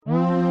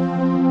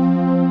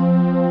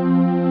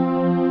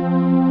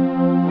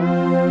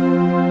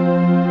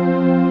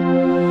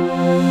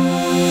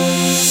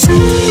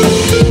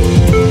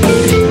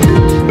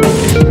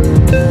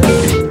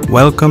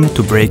Welcome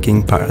to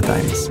Breaking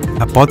Paradigms,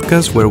 a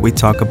podcast where we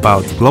talk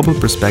about global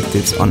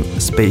perspectives on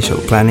spatial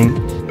planning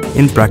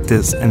in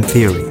practice and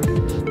theory,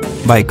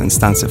 by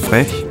Constance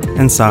Frech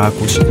and Sarah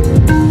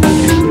Couchet.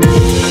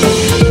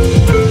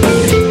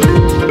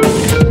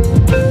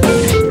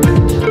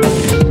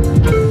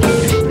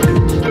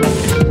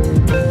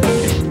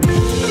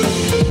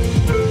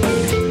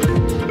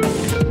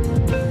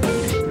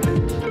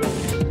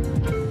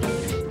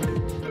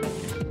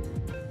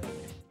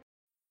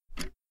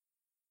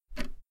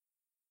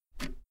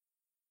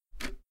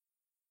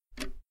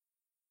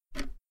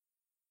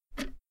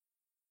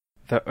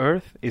 The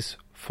Earth is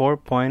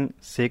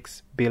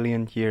 4.6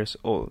 billion years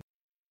old.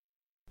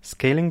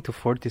 Scaling to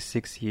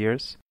 46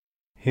 years,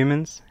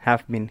 humans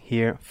have been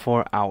here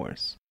 4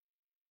 hours.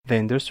 The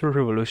Industrial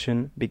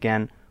Revolution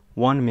began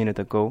 1 minute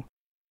ago,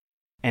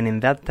 and in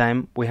that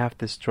time we have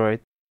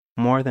destroyed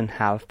more than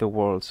half the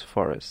world's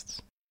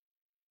forests.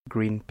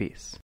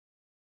 Greenpeace.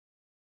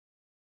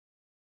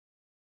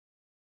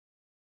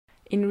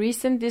 In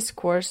recent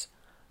discourse,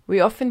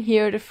 we often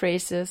hear the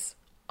phrases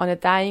 "on a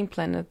dying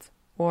planet"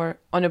 or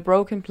 "on a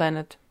broken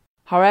planet."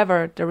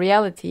 However, the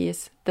reality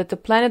is that the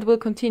planet will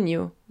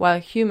continue while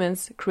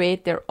humans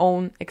create their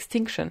own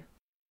extinction.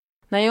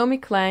 Naomi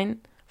Klein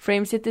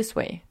frames it this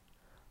way: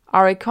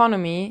 our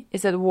economy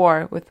is at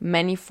war with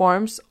many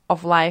forms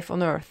of life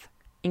on Earth,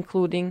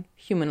 including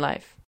human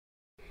life.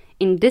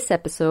 In this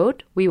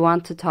episode, we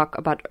want to talk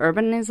about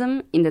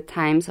urbanism in the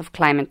times of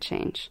climate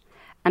change,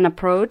 an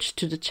approach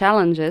to the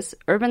challenges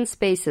urban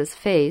spaces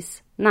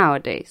face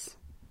nowadays.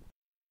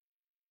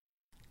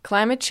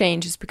 Climate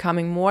change is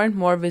becoming more and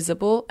more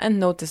visible and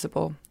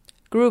noticeable.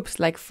 Groups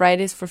like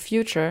Fridays for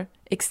Future,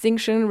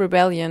 Extinction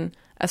Rebellion,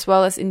 as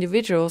well as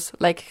individuals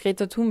like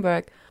Greta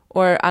Thunberg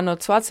or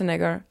Arnold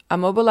Schwarzenegger are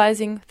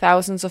mobilizing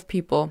thousands of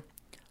people,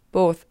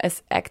 both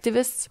as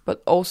activists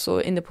but also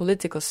in the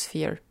political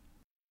sphere.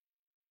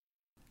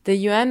 The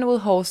UN will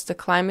host the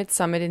Climate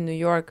Summit in New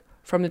York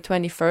from the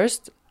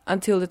 21st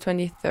until the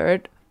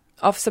 23rd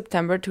of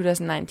September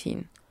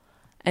 2019,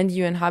 and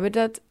UN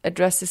Habitat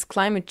addresses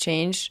climate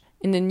change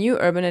in the new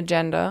urban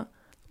agenda,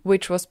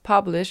 which was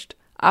published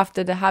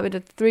after the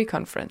Habitat 3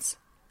 conference.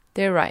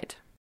 They write: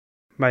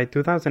 By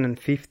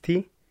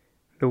 2050,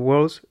 the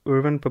world's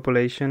urban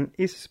population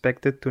is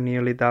expected to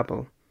nearly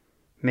double,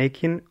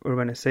 making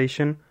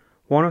urbanization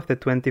one of the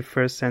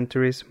 21st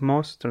century's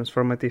most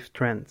transformative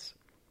trends.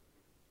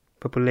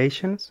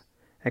 Populations,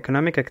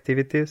 economic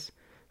activities,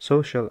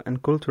 social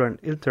and cultural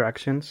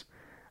interactions,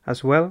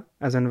 as well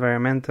as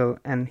environmental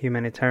and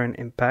humanitarian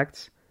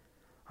impacts,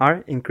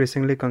 are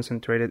increasingly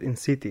concentrated in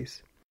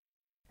cities,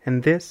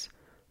 and this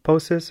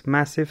poses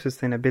massive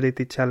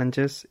sustainability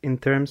challenges in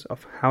terms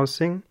of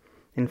housing,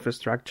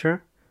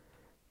 infrastructure,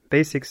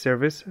 basic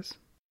services,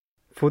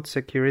 food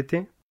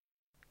security,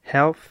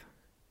 health,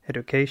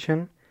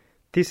 education,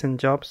 decent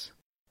jobs,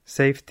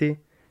 safety,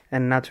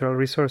 and natural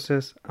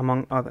resources,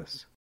 among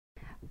others.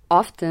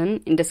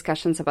 Often, in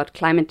discussions about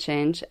climate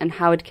change and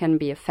how it can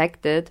be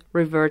affected,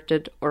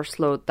 reverted, or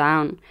slowed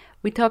down,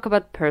 we talk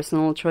about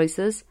personal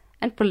choices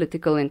and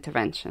political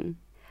intervention.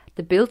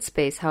 The built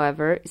space,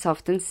 however, is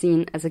often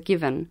seen as a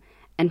given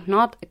and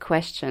not a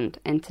questioned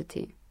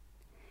entity.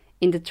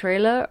 In the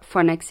trailer for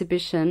an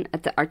exhibition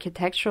at the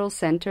Architectural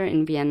Center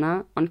in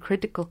Vienna on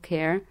critical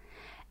care,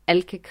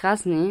 Elke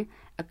Krasny,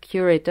 a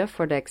curator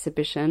for the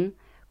exhibition,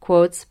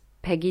 quotes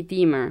Peggy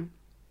Deemer: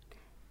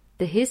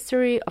 "The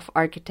history of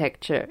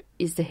architecture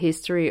is the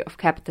history of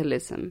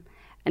capitalism,"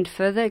 and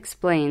further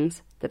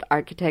explains that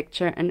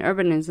architecture and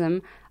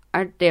urbanism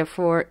are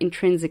therefore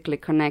intrinsically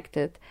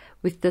connected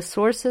with the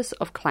sources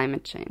of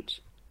climate change.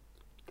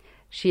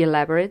 She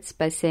elaborates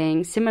by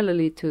saying,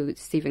 similarly to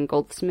Stephen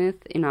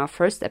Goldsmith in our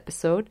first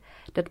episode,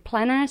 that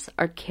planners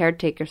are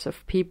caretakers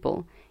of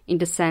people in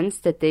the sense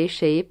that they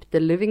shape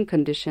the living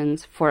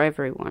conditions for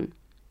everyone.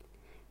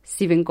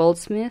 Stephen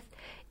Goldsmith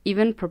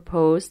even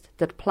proposed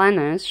that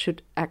planners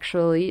should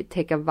actually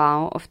take a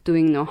vow of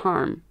doing no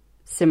harm,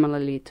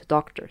 similarly to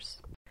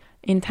doctors.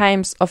 In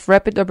times of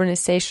rapid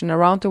urbanization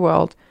around the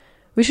world,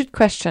 we should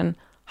question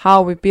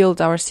how we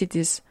build our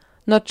cities,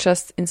 not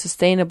just in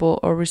sustainable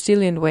or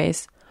resilient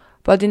ways,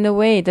 but in a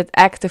way that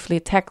actively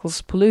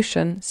tackles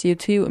pollution,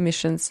 CO2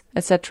 emissions,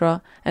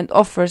 etc., and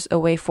offers a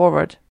way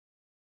forward.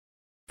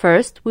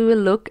 First, we will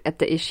look at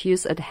the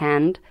issues at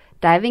hand,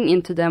 diving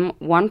into them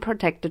one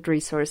protected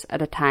resource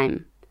at a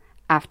time.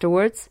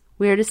 Afterwards,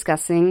 we are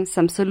discussing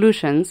some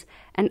solutions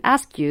and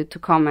ask you to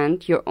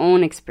comment your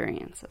own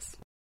experiences.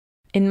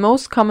 In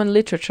most common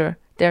literature,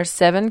 there are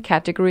 7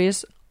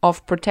 categories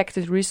of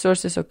protected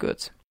resources or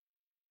goods: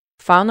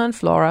 fauna and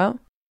flora,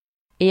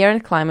 air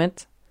and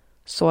climate,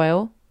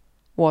 soil,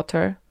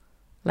 water,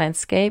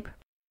 landscape,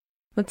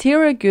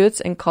 material goods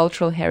and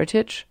cultural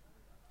heritage,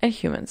 and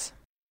humans.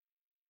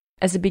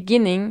 As a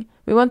beginning,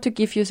 we want to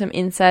give you some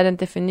insight and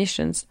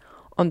definitions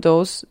on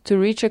those to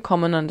reach a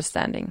common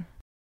understanding.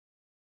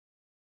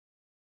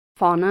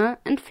 Fauna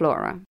and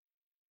flora.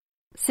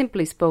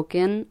 Simply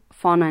spoken,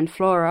 fauna and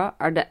flora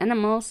are the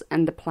animals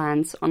and the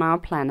plants on our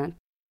planet.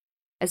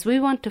 As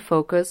we want to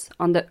focus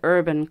on the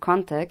urban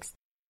context,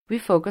 we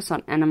focus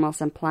on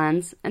animals and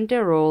plants and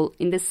their role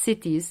in the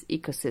city's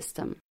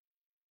ecosystem.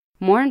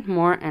 More and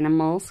more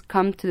animals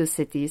come to the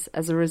cities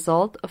as a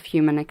result of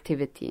human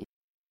activity.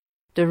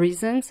 The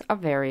reasons are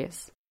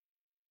various: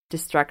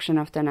 destruction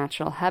of their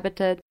natural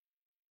habitat,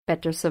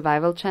 better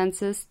survival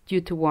chances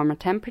due to warmer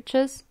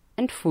temperatures,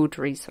 and food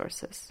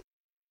resources.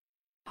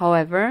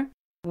 However,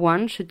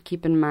 one should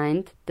keep in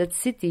mind that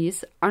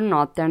cities are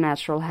not their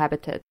natural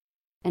habitat,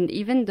 and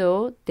even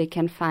though they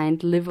can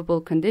find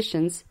livable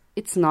conditions,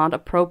 it's not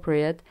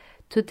appropriate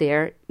to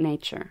their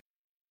nature.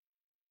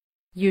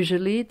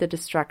 Usually, the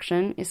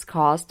destruction is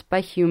caused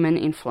by human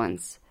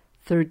influence,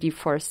 through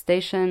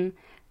deforestation,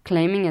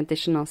 claiming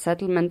additional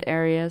settlement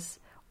areas,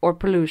 or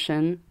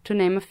pollution, to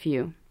name a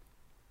few.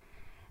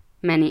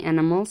 Many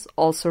animals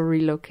also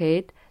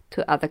relocate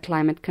to other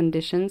climate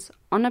conditions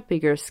on a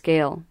bigger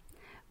scale,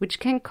 which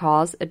can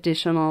cause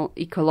additional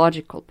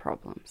ecological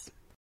problems.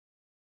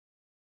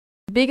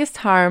 The biggest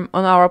harm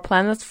on our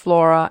planet's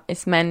flora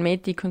is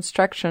man-made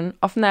deconstruction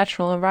of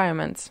natural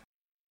environments.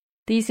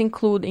 These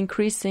include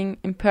increasing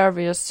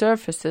impervious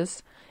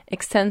surfaces,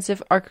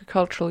 extensive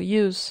agricultural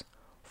use,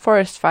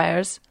 forest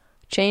fires,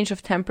 change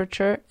of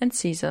temperature and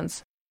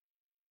seasons.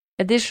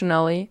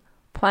 Additionally,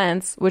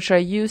 plants which are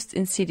used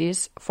in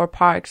cities for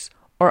parks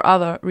or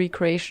other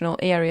recreational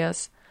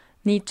areas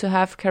need to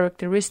have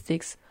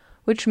characteristics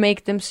which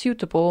make them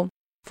suitable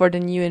for the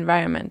new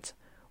environment,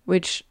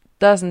 which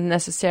doesn't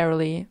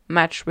necessarily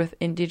match with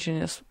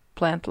indigenous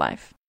plant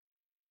life.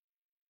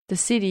 The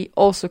city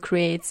also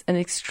creates an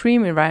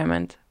extreme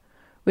environment,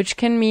 which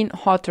can mean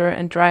hotter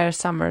and drier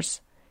summers,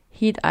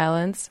 heat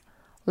islands,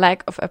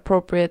 lack of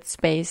appropriate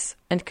space,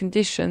 and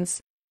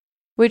conditions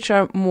which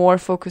are more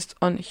focused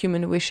on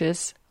human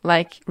wishes,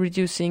 like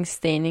reducing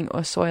staining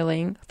or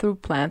soiling through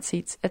plant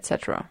seeds,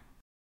 etc.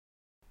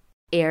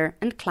 Air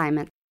and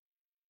climate.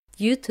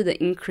 Due to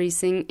the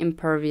increasing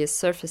impervious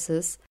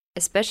surfaces,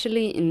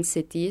 especially in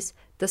cities,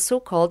 the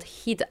so-called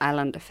heat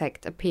island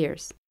effect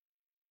appears.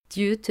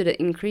 Due to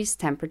the increased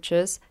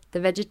temperatures, the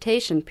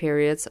vegetation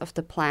periods of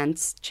the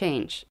plants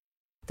change.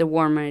 The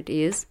warmer it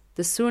is,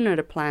 the sooner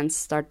the plants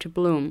start to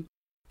bloom.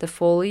 The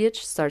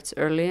foliage starts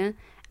earlier,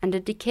 and the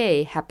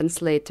decay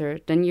happens later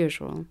than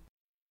usual.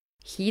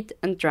 Heat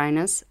and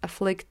dryness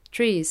afflict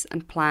trees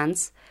and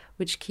plants,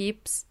 which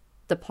keeps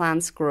the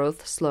plant's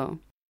growth slow.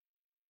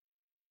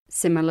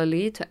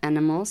 Similarly to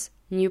animals,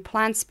 new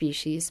plant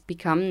species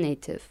become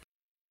native.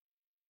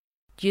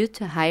 Due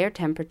to higher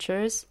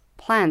temperatures,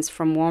 plants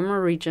from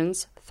warmer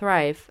regions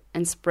thrive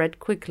and spread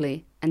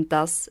quickly and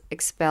thus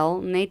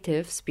expel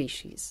native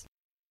species.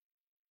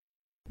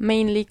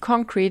 Mainly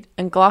concrete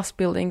and glass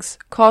buildings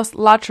cause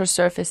larger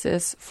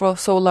surfaces for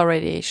solar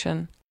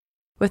radiation.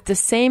 With the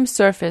same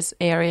surface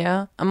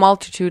area, a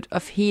multitude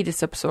of heat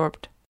is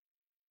absorbed.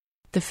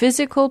 The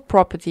physical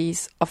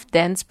properties of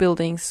dense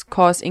buildings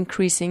cause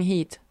increasing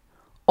heat.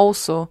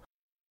 Also,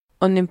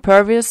 on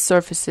impervious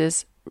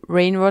surfaces,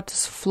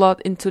 rainwaters flood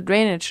into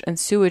drainage and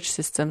sewage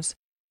systems.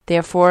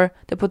 Therefore,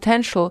 the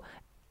potential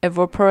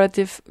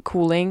evaporative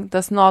cooling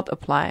does not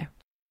apply.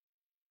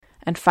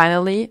 And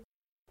finally,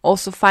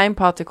 also fine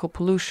particle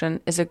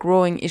pollution is a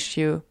growing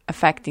issue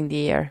affecting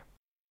the air.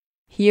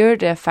 Here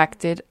the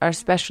affected are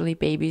especially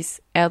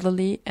babies,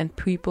 elderly, and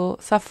people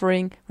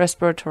suffering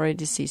respiratory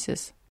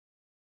diseases.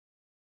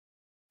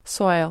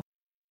 Soil.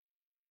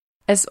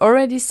 As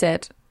already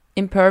said,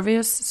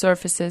 impervious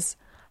surfaces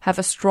have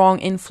a strong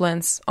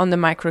influence on the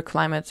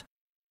microclimate,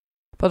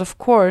 but of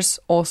course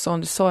also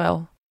on the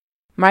soil.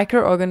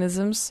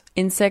 Microorganisms,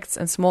 insects,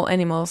 and small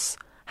animals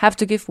have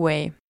to give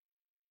way.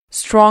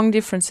 Strong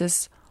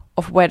differences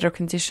of weather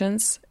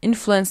conditions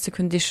influence the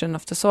condition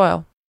of the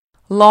soil.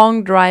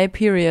 Long dry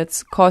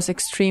periods cause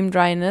extreme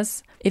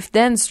dryness. If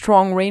then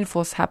strong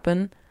rainfalls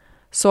happen,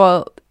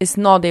 soil is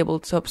not able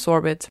to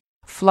absorb it.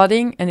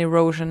 Flooding and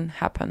erosion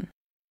happen.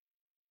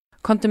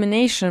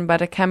 Contamination by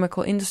the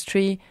chemical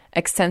industry,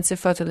 extensive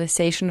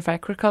fertilization of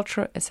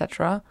agriculture,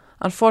 etc.,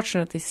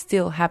 unfortunately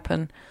still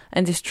happen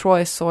and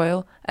destroy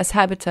soil as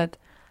habitat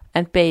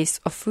and base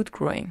of food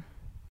growing.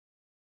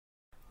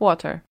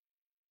 Water.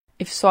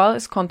 If soil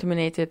is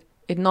contaminated,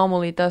 it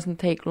normally doesn't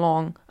take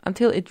long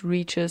until it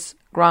reaches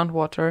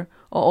groundwater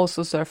or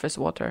also surface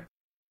water.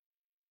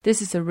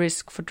 This is a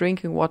risk for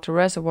drinking water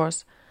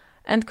reservoirs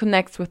and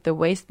connects with the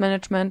waste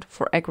management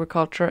for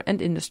agriculture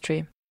and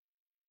industry.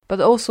 But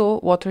also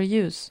water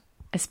use.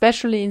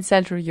 Especially in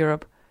Central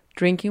Europe,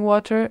 drinking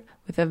water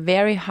with a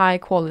very high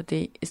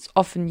quality is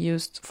often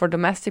used for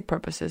domestic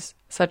purposes,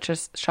 such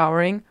as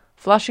showering,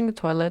 flushing the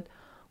toilet,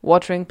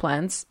 watering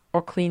plants,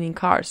 or cleaning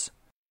cars.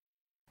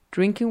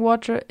 Drinking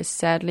water is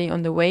sadly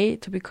on the way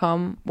to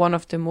become one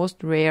of the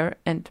most rare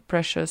and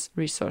precious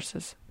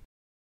resources.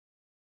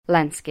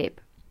 Landscape.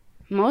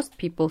 Most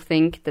people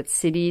think that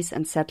cities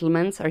and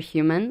settlements are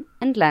human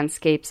and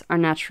landscapes are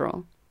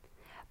natural.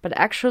 But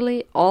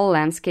actually, all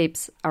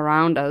landscapes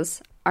around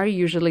us are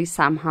usually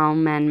somehow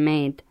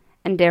man-made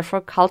and therefore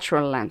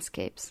cultural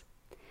landscapes.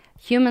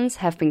 Humans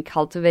have been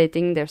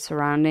cultivating their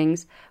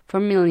surroundings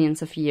for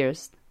millions of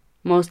years.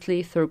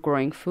 mostly through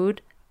growing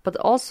food, but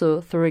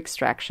also through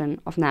extraction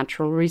of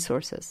natural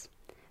resources.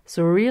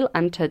 So real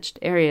untouched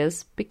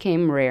areas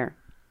became rare.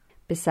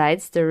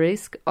 Besides the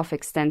risk of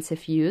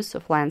extensive use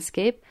of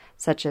landscape,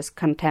 such as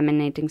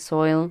contaminating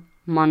soil,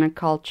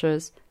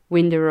 monocultures,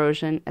 wind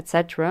erosion,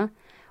 etc.,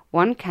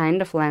 one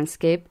kind of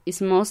landscape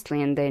is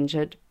mostly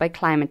endangered by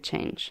climate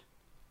change: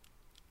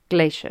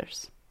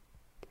 glaciers.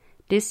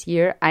 This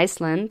year,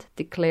 Iceland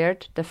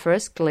declared the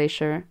first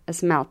glacier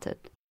as melted.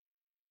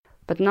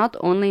 But not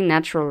only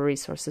natural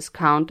resources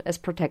count as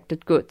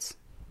protected goods.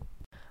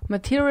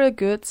 Material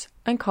goods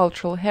and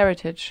cultural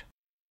heritage.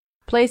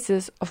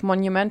 Places of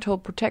monumental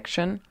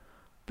protection,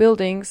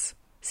 buildings,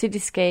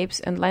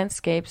 cityscapes and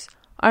landscapes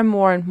are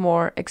more and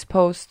more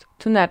exposed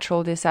to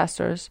natural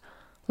disasters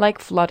like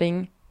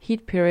flooding,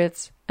 heat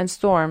periods and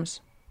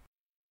storms.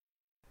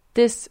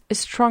 This is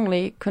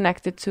strongly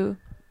connected to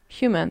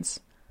humans,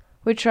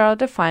 which are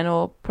the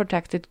final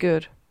protected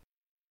good.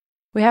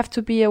 We have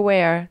to be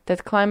aware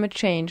that climate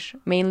change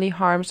mainly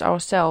harms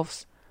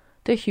ourselves,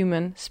 the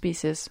human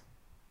species.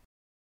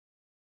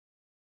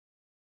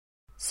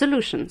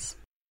 Solutions.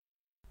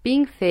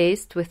 Being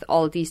faced with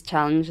all these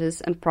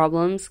challenges and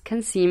problems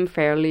can seem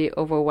fairly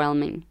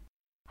overwhelming.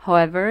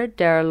 However,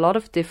 there are a lot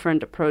of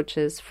different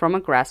approaches from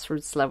a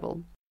grassroots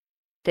level.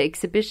 The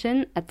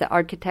exhibition at the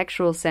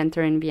Architectural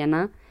Center in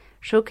Vienna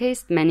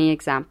showcased many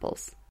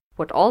examples.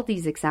 What all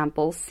these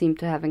examples seem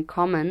to have in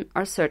common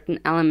are certain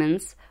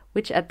elements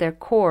which at their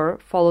core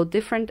follow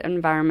different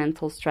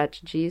environmental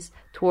strategies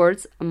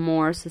towards a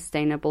more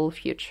sustainable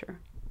future.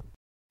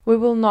 We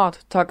will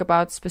not talk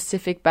about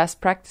specific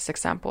best practice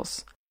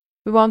examples.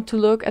 We want to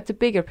look at the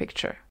bigger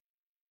picture,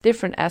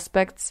 different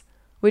aspects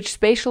which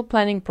spatial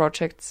planning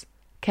projects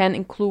can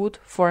include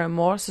for a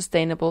more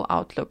sustainable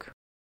outlook.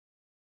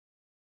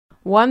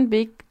 One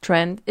big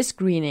trend is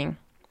greening.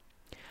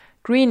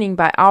 Greening,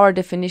 by our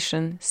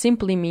definition,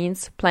 simply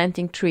means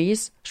planting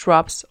trees,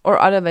 shrubs, or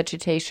other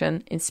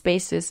vegetation in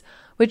spaces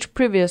which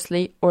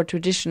previously or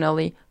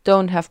traditionally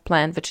don't have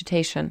plant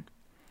vegetation.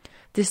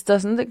 This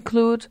doesn't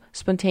include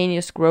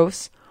spontaneous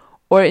growths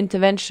or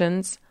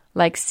interventions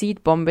like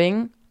seed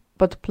bombing,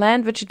 but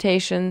plant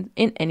vegetation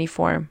in any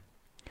form.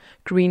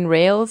 Green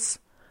rails,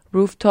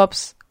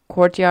 rooftops,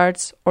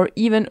 courtyards, or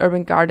even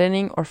urban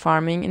gardening or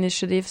farming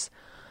initiatives,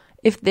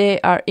 if they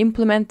are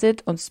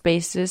implemented on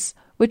spaces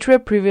which were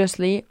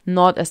previously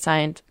not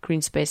assigned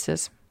green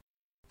spaces.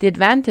 The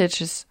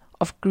advantages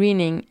of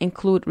greening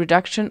include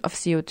reduction of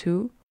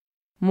CO2,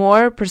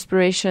 more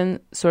perspiration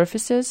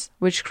surfaces,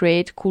 which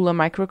create cooler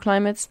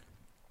microclimates,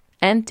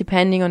 and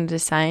depending on the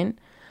design,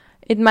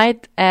 it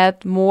might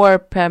add more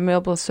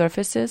permeable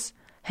surfaces,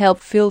 help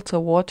filter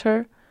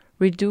water,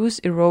 reduce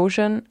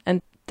erosion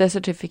and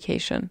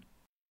desertification.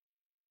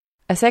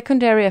 A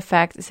secondary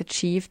effect is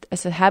achieved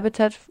as a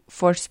habitat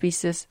for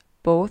species,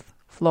 both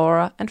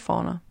flora and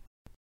fauna.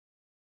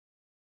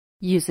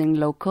 Using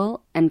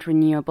local and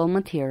renewable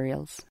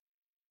materials.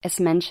 As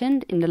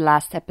mentioned in the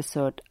last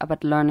episode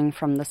about learning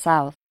from the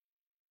South,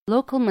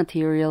 local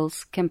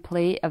materials can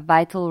play a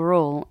vital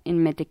role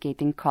in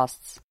mitigating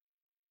costs,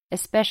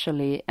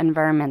 especially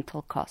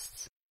environmental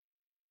costs.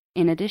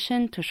 In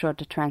addition to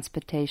shorter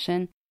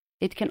transportation,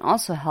 it can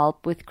also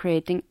help with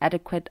creating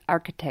adequate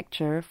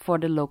architecture for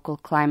the local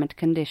climate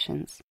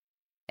conditions,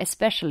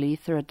 especially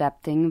through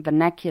adapting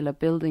vernacular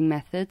building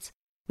methods,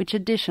 which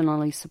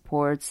additionally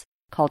supports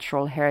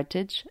cultural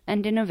heritage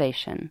and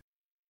innovation.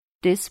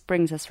 This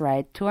brings us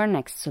right to our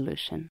next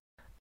solution.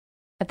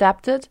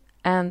 Adapted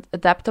and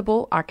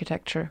adaptable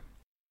architecture.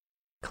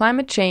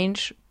 Climate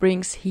change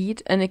brings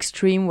heat and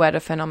extreme weather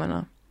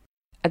phenomena.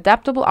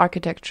 Adaptable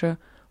architecture,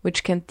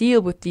 which can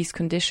deal with these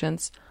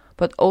conditions,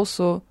 but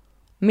also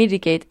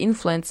mitigate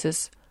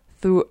influences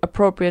through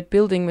appropriate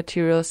building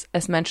materials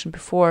as mentioned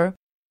before,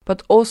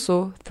 but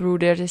also through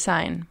their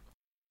design.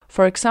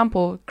 For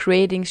example,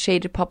 creating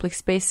shaded public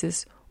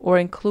spaces or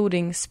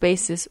including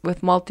spaces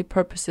with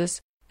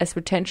multi-purposes as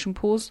retention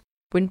pools,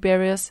 wind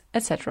barriers,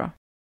 etc.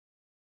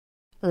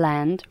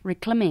 Land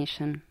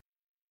reclamation.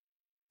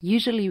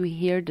 Usually we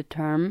hear the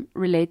term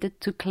related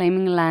to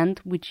claiming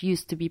land which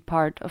used to be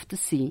part of the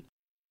sea.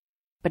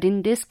 But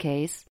in this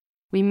case,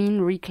 we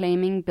mean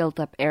reclaiming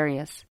built-up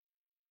areas,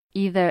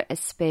 either as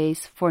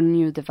space for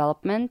new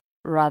development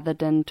rather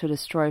than to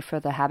destroy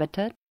further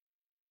habitat,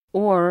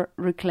 or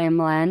reclaim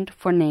land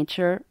for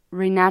nature,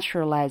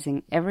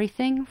 renaturalizing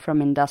everything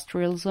from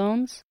industrial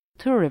zones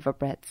to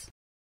riverbeds.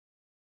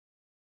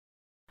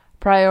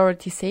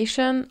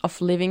 Prioritization of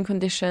living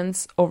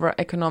conditions over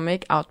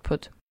economic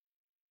output.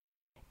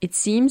 It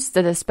seems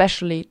that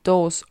especially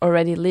those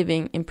already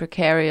living in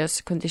precarious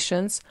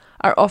conditions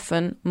are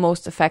often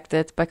most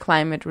affected by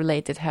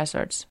climate-related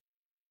hazards.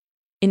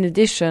 In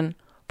addition,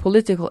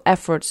 political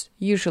efforts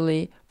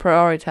usually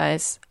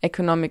prioritize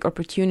economic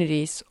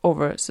opportunities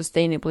over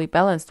sustainably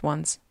balanced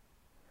ones.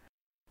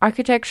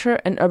 Architecture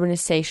and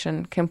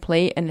urbanization can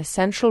play an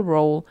essential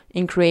role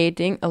in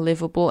creating a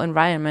livable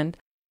environment,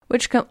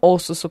 which can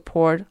also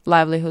support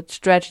livelihood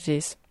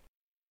strategies.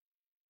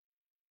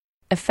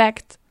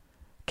 Effect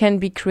can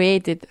be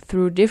created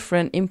through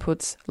different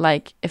inputs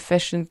like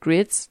efficient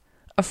grids,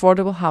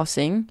 affordable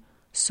housing,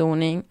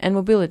 zoning, and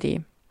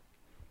mobility.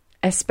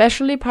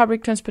 Especially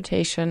public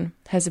transportation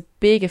has a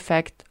big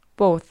effect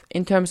both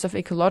in terms of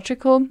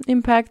ecological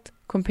impact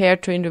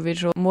compared to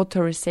individual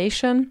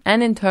motorization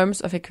and in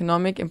terms of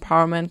economic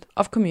empowerment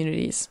of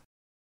communities.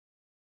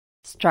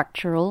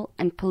 Structural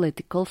and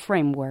political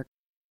framework.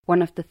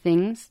 One of the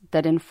things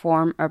that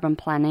inform urban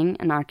planning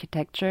and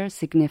architecture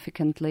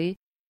significantly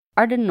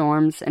are the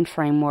norms and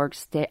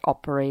frameworks they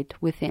operate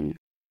within.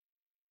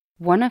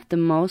 One of the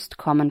most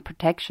common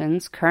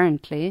protections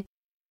currently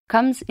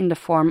comes in the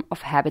form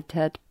of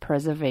habitat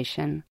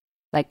preservation,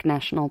 like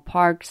national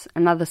parks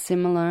and other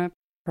similar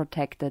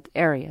protected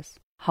areas.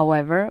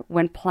 However,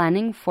 when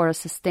planning for a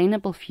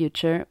sustainable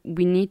future,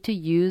 we need to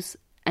use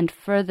and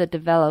further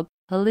develop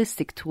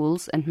holistic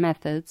tools and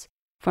methods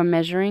for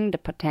measuring the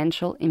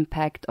potential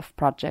impact of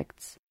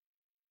projects.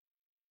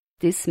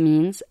 This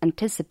means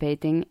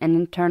anticipating and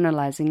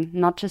internalizing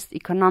not just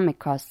economic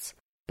costs,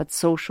 but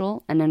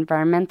social and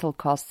environmental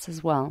costs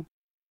as well.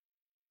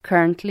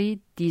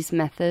 Currently, these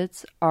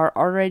methods are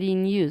already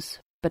in use,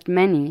 but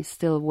many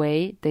still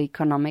weigh the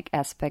economic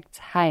aspects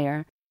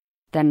higher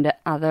than the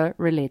other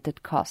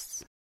related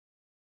costs.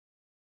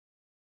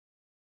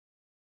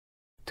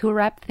 To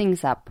wrap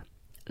things up,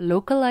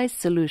 localized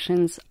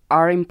solutions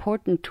are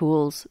important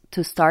tools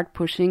to start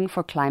pushing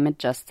for climate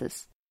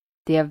justice.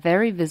 They are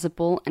very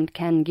visible and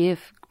can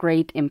give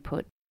great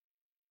input.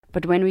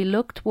 But when we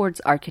look towards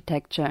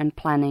architecture and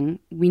planning,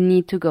 we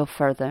need to go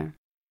further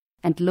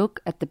and look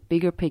at the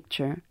bigger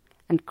picture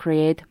and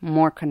create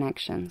more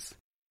connections,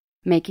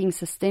 making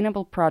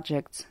sustainable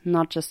projects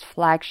not just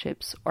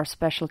flagships or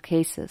special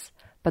cases,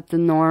 but the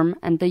norm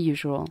and the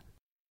usual.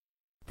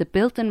 The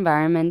built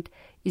environment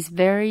is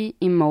very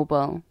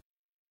immobile,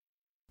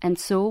 and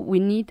so we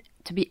need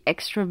to be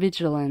extra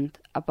vigilant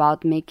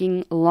about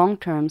making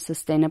long-term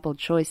sustainable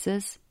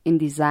choices in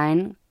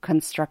design,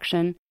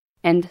 construction,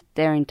 and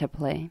their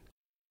interplay.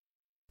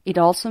 It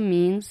also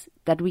means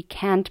that we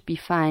can't be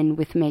fine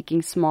with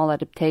making small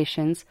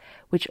adaptations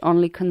which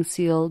only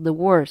conceal the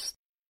worst,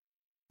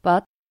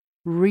 but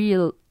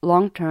real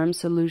long-term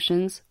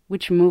solutions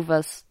which move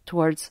us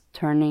towards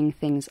turning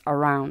things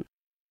around.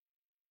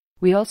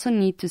 We also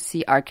need to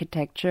see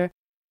architecture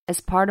as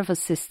part of a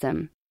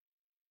system,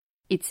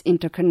 its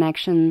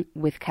interconnection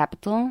with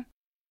capital,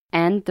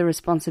 and the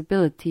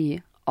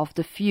responsibility of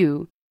the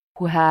few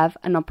who have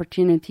an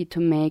opportunity to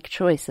make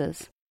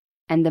choices,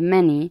 and the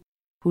many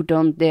who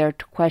don't dare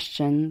to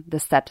question the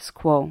status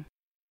quo.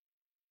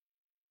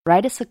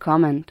 Write us a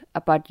comment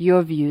about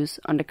your views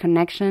on the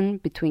connection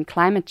between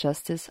climate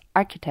justice,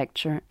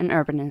 architecture, and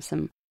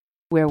urbanism.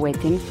 We're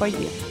waiting for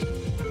you.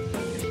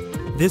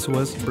 This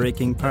was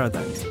Breaking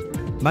Paradigms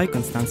by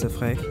Constance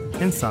Frech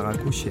and Sarah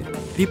Couchet.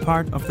 Be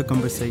part of the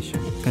conversation.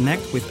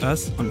 Connect with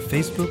us on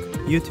Facebook,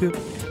 YouTube,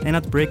 and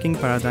at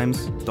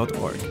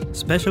breakingparadigms.org.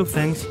 Special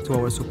thanks to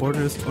our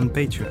supporters on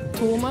Patreon.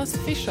 Thomas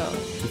Fischer.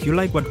 If you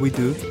like what we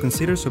do,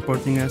 consider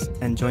supporting us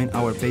and join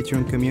our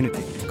Patreon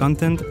community.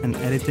 Content and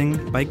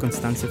editing by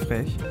Constance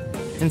Frech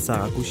and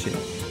Sarah Couchet.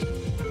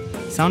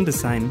 Sound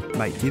design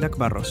by Didac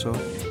Barroso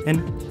and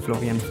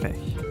Florian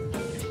Frech.